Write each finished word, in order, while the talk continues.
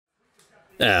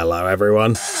Hello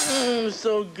everyone.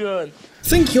 So good.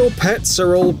 Think your pets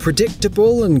are all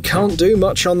predictable and can't do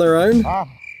much on their own?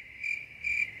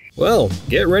 Well,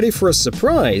 get ready for a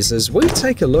surprise as we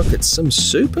take a look at some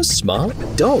super smart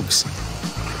dogs.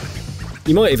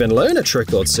 You might even learn a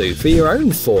trick or two for your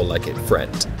own four-legged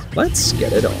friend. Let's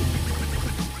get it on.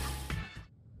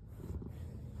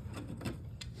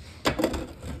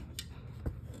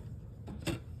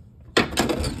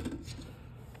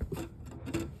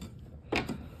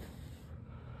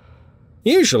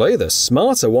 Usually, the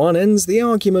smarter one ends the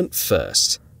argument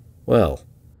first. Well,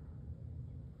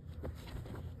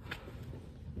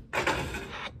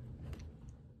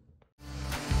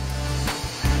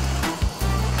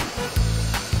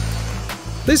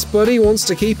 this buddy wants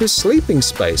to keep his sleeping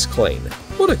space clean.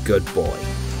 What a good boy.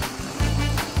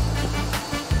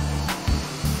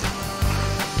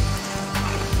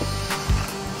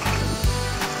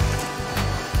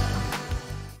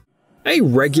 A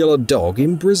regular dog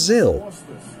in Brazil.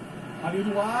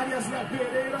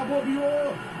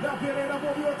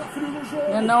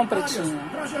 Não, Pretinha.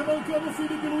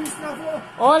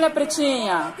 Olha,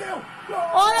 Pretinha.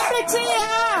 Olha,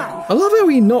 Pretinha! I love how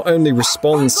he not only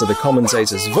responds to the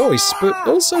commentator's voice, but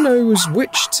also knows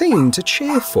which team to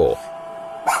cheer for.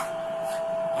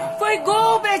 Foi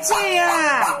gol,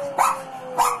 Pretinha!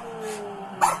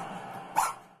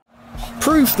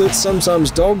 Proof that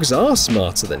sometimes dogs are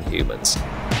smarter than humans.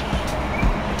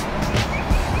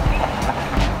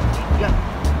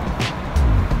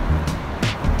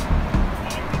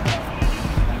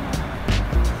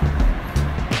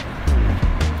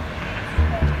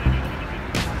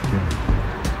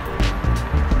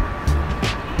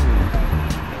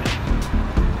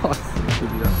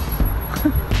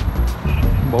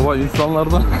 Baba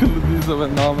insanlardan akıllı değilse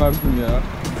ben namerdim ya.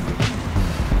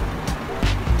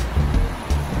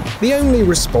 The only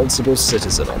responsible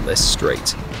citizen on this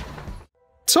street.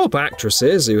 Top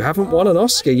actresses who haven't won an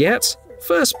Oscar yet,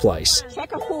 first place.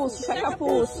 Checa pulso, checa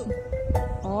pulso.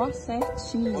 Ó,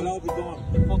 certinho. Olha o abdômen.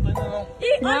 Não faltou ainda não.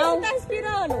 Ih, olha, não tá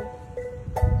respirando.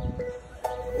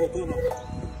 Voltou não.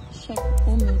 Checa.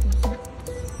 Oh, meu Deus.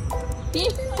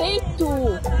 Perfeito!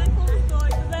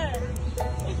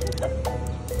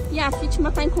 E a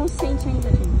vítima tá inconsciente ainda,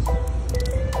 gente.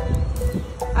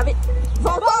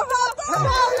 Voltou!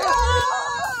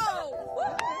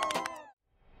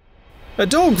 A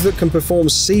dog that can perform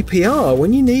CPR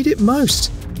when you need it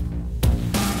most.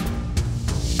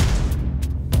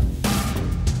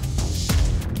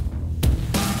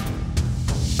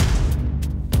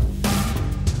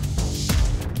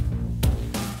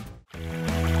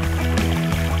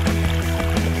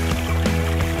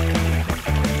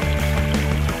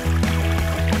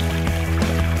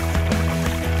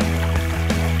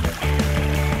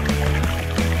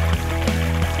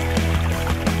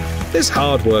 This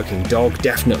hard-working dog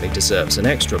definitely deserves an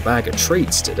extra bag of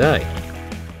treats today.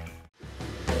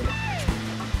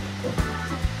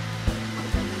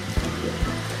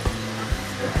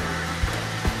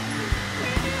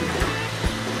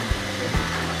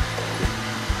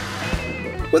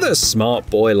 With a smart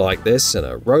boy like this and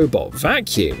a robot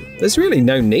vacuum, there's really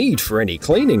no need for any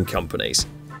cleaning companies.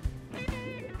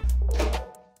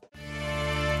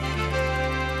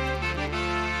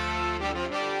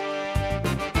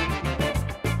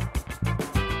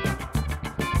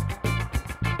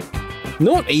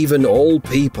 Not even all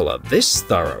people are this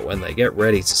thorough when they get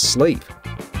ready to sleep.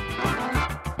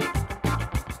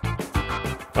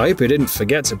 I hope he didn't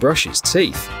forget to brush his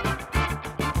teeth.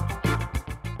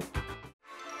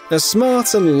 A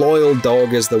smart and loyal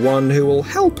dog is the one who will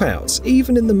help out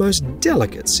even in the most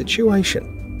delicate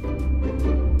situation.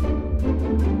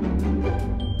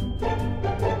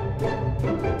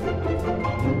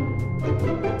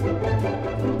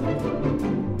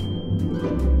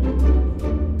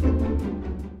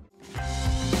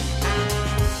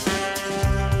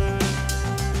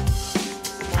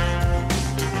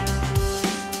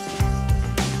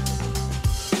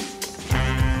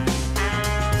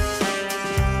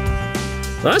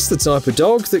 That's the type of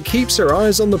dog that keeps her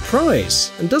eyes on the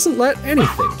prize and doesn't let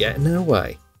anything get in her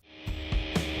way.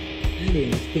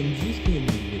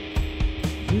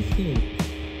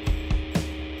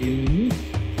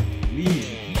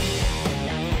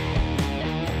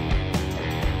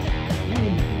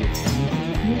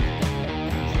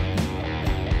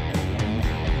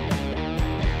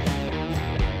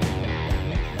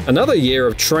 Another year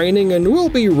of training and we'll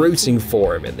be rooting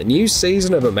for him in the new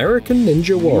season of American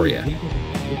Ninja Warrior.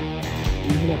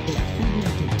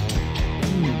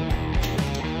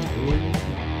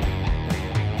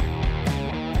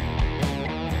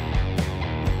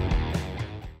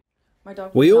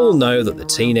 We all know that the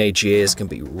teenage years can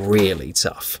be really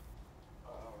tough.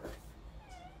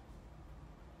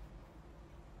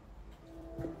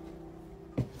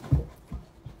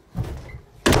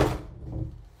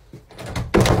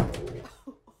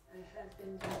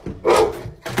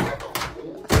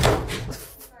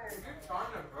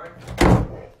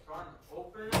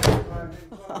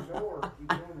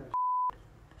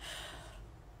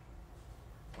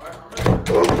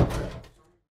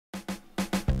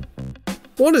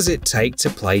 What does it take to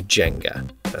play Jenga?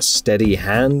 A steady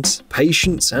hand,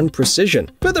 patience and precision.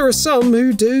 But there are some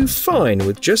who do fine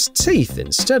with just teeth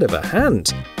instead of a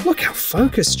hand. Look how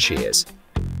focused she is.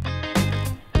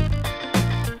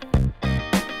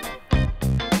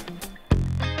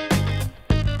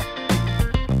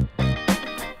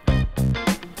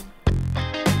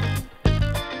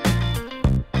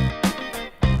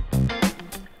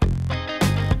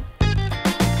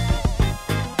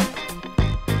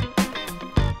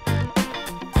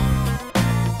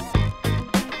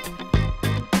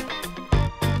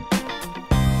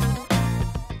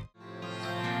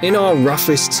 In our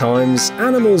roughest times,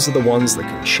 animals are the ones that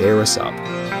can cheer us up.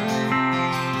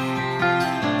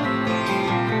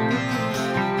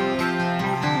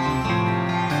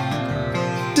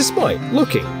 Despite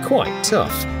looking quite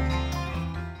tough.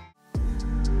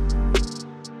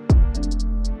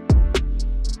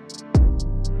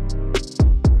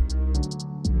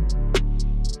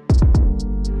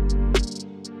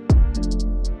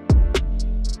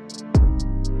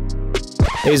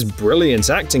 His brilliant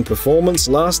acting performance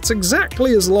lasts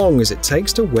exactly as long as it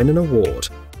takes to win an award.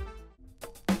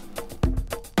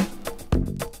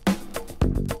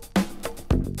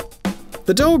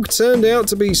 The dog turned out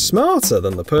to be smarter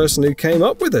than the person who came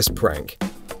up with this prank.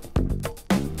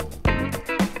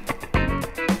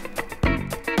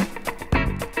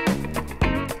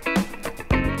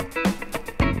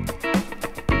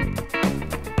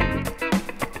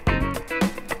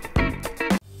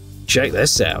 Check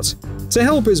this out. To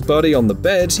help his buddy on the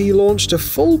bed, he launched a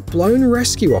full-blown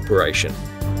rescue operation.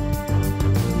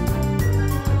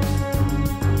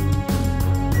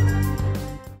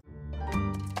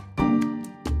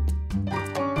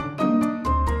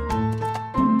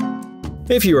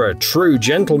 If you're a true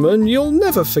gentleman, you'll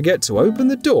never forget to open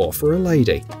the door for a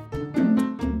lady.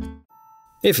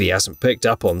 If he hasn't picked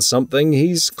up on something,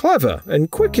 he's clever and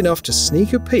quick enough to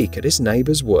sneak a peek at his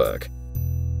neighbour's work.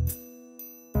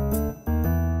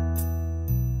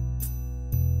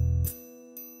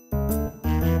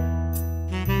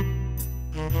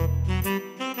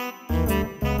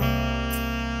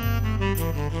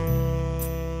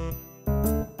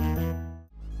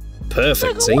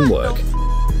 Perfect teamwork.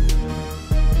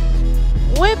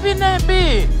 Whipping that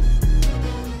big.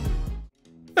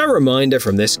 A reminder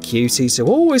from this cutie to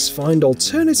always find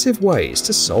alternative ways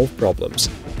to solve problems.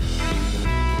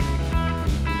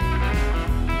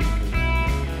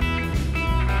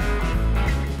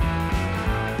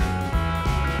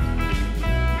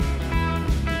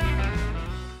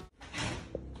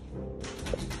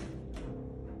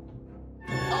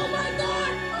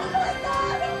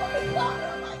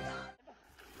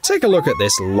 Take a look at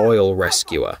this loyal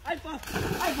rescuer.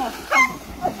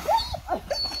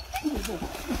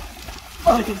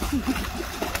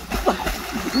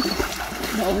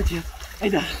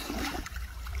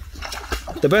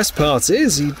 The best part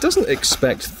is he doesn't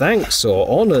expect thanks or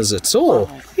honours at all.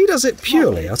 He does it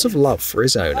purely out of love for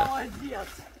his owner.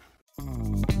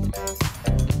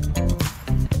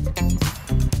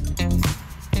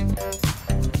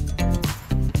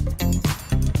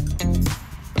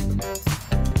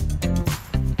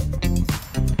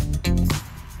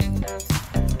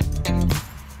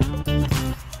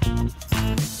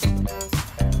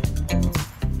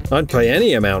 I'd pay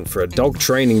any amount for a dog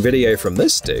training video from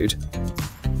this dude.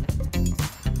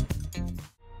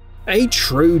 A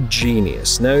true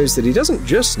genius knows that he doesn't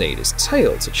just need his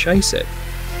tail to chase it.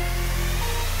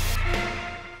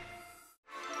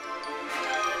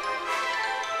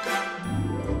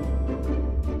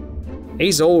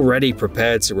 He's already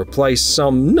prepared to replace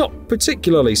some not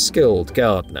particularly skilled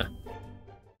gardener.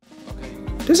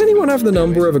 Does anyone have the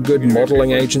number of a good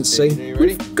modelling agency?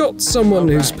 We've got someone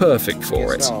who's perfect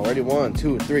for it. Ready, 1,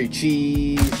 2, 3,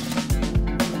 cheese.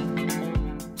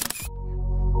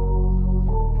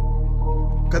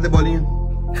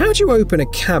 How do you open a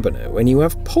cabinet when you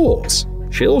have paws?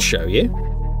 She'll show you.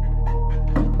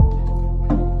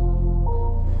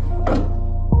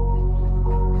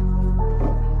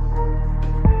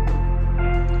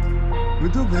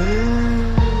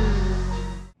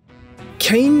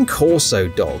 Cane Corso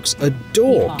dogs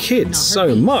adore kids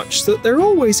so much that they're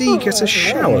always eager to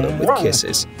shower them with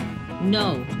kisses.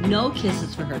 No, no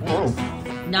kisses for her, please.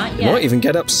 Not They yet. might even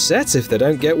get upset if they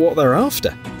don't get what they're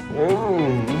after.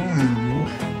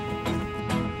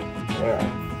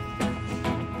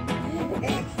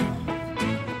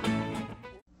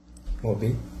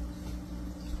 Bobby.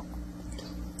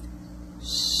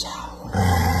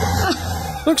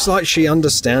 Looks like she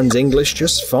understands English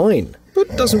just fine, but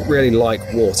doesn't really like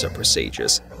water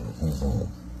procedures.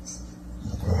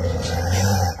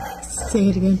 Say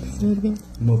it again. Say it again.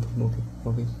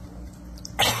 Bobby.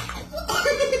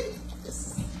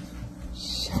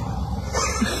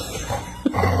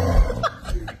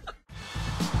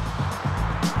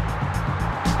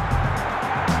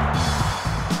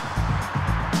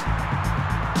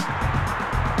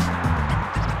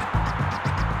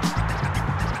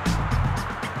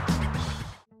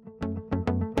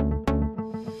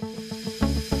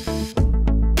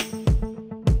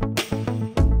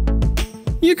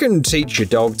 You can teach your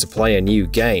dog to play a new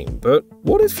game, but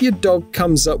what if your dog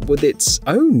comes up with its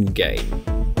own game?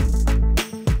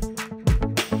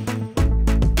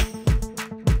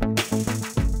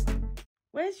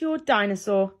 Where's your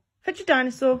dinosaur? Fetch your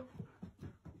dinosaur.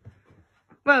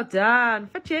 Well done.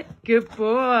 Fetch it. Good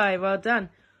boy. Well done.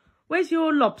 Where's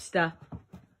your lobster?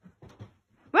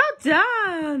 Well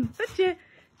done. Fetch it.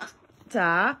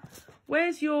 Ta.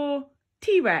 Where's your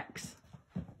T-Rex?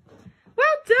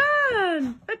 Well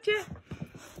done. Fetch it.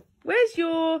 Where's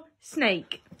your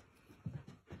snake?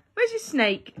 Where's your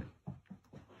snake?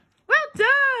 Well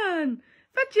done.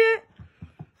 Fetch it.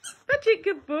 Fetch it.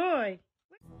 Good boy.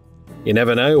 You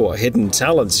never know what hidden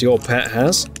talents your pet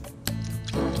has.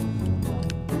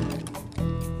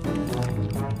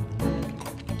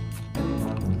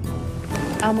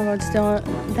 Oh my god, Stella,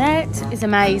 that is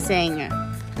amazing.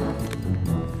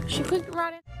 She could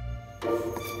write it.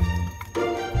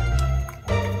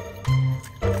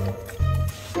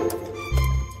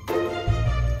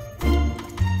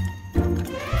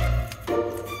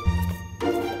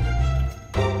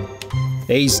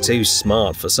 He's too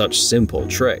smart for such simple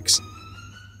tricks.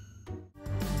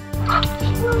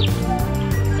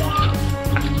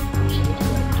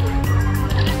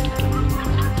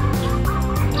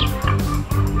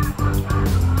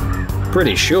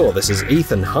 Pretty sure this is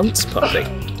Ethan Hunt's puppy.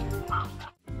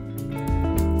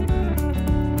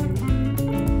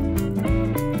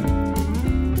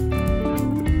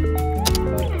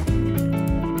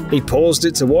 He paused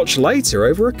it to watch later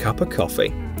over a cup of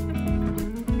coffee.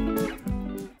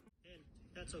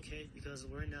 That's okay, because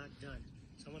we're not done.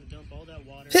 So I'm gonna dump all that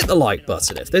water. Hit the like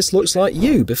button if this looks like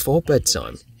you before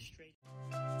bedtime.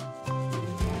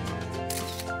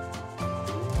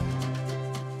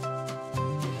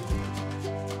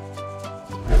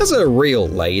 As a real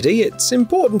lady, it's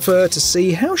important for her to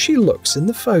see how she looks in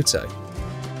the photo.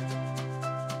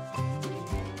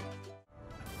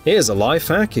 Here's a life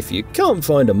hack if you can't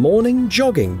find a morning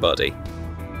jogging buddy.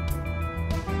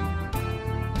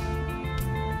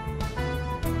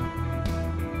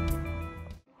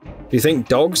 Do you think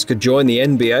dogs could join the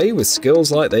NBA with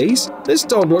skills like these? This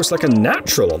dog looks like a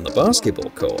natural on the basketball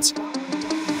court.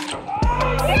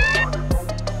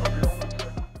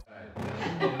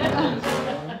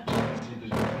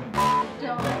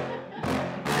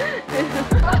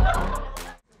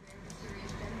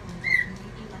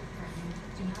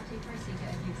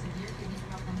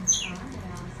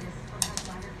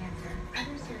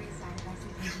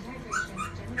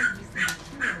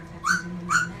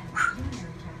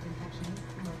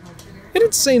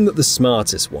 It'd seem that the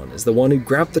smartest one is the one who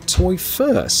grabbed the toy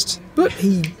first, but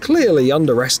he clearly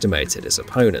underestimated his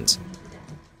opponent.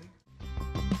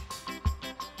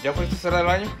 ¿Ya fuiste a cerrar el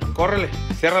baño? Córrele,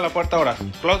 cierra la puerta ahora.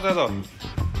 Close the door.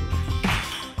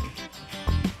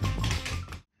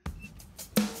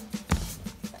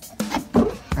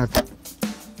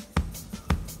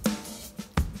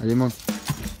 Allez, monte.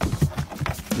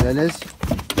 Il est à l'aise?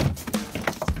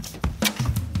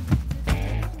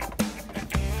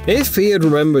 If he had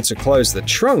remembered to close the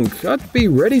trunk, I'd be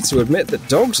ready to admit that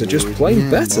dogs are just plain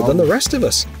better than the rest of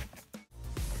us.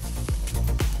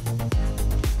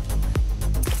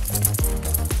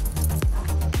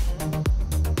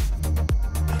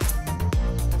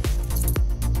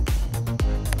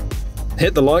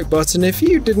 Hit the like button if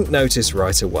you didn't notice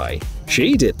right away.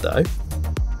 She did though.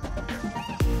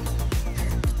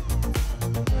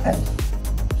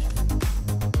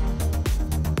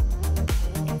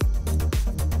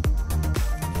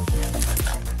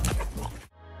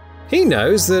 He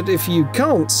knows that if you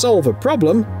can't solve a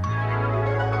problem,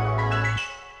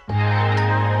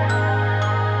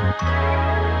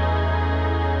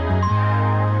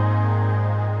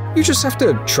 you just have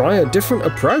to try a different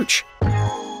approach.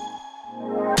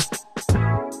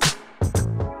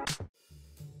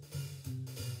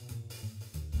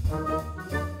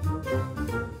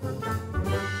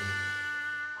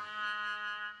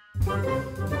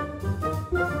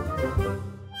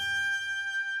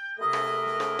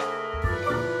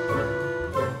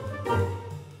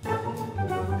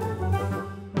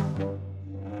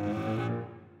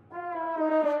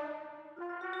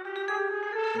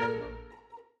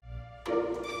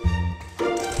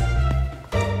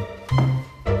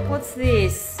 What's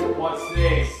this? What's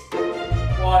this?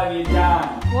 What have you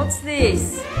done? What's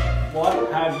this? What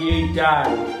have you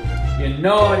done? You're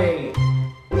naughty.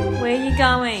 Where are you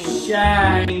going?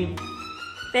 Shame.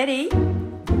 Betty,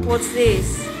 what's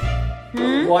this?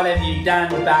 What have you done,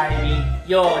 baby?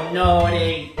 You're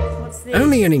naughty. What's this?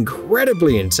 Only an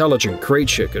incredibly intelligent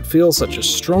creature could feel such a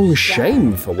strong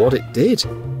shame for what it did.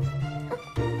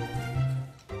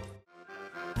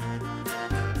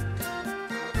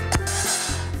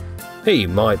 He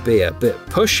might be a bit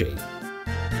pushy,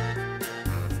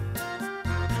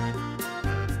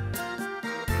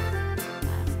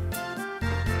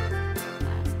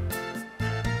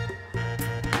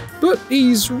 but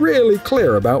he's really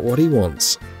clear about what he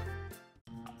wants.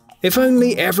 If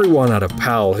only everyone had a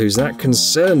pal who's that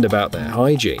concerned about their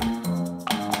hygiene.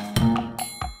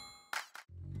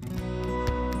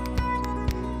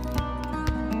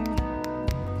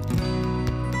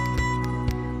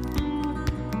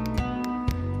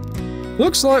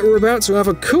 Looks like we're about to have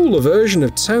a cooler version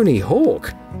of Tony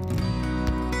Hawk.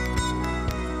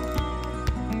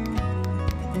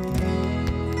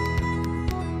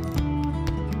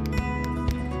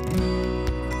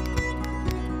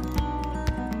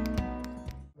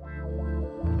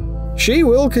 She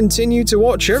will continue to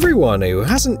watch everyone who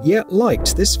hasn't yet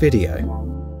liked this video.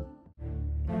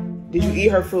 Did you eat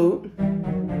her food?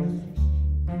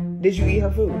 Did you eat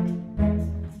her food?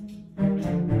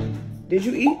 Did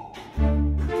you eat?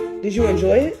 Did you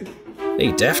enjoy it?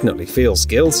 He definitely feels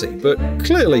guilty, but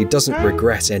clearly doesn't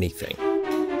regret anything.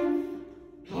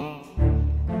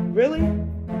 Really?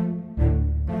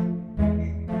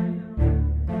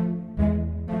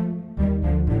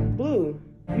 Blue,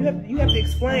 you have to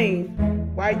explain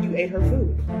why you ate her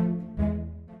food.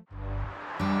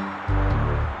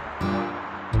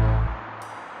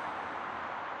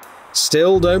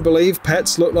 Still don't believe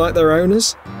pets look like their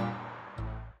owners?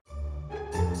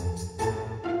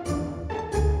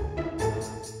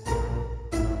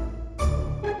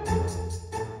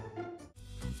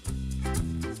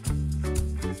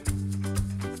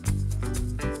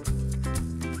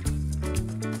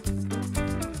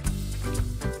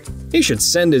 He should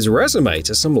send his resume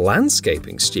to some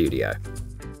landscaping studio.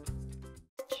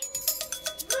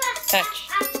 Touch.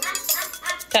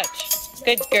 Touch.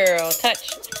 Good girl,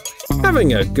 touch.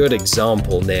 Having a good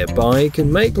example nearby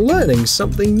can make learning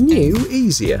something new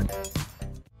easier.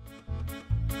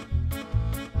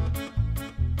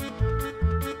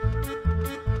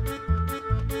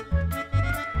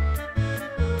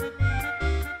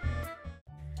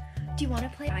 Do you want to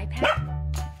play iPad?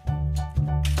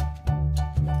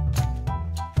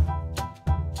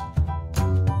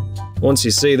 Once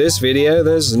you see this video,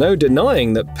 there's no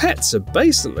denying that pets are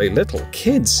basically little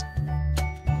kids.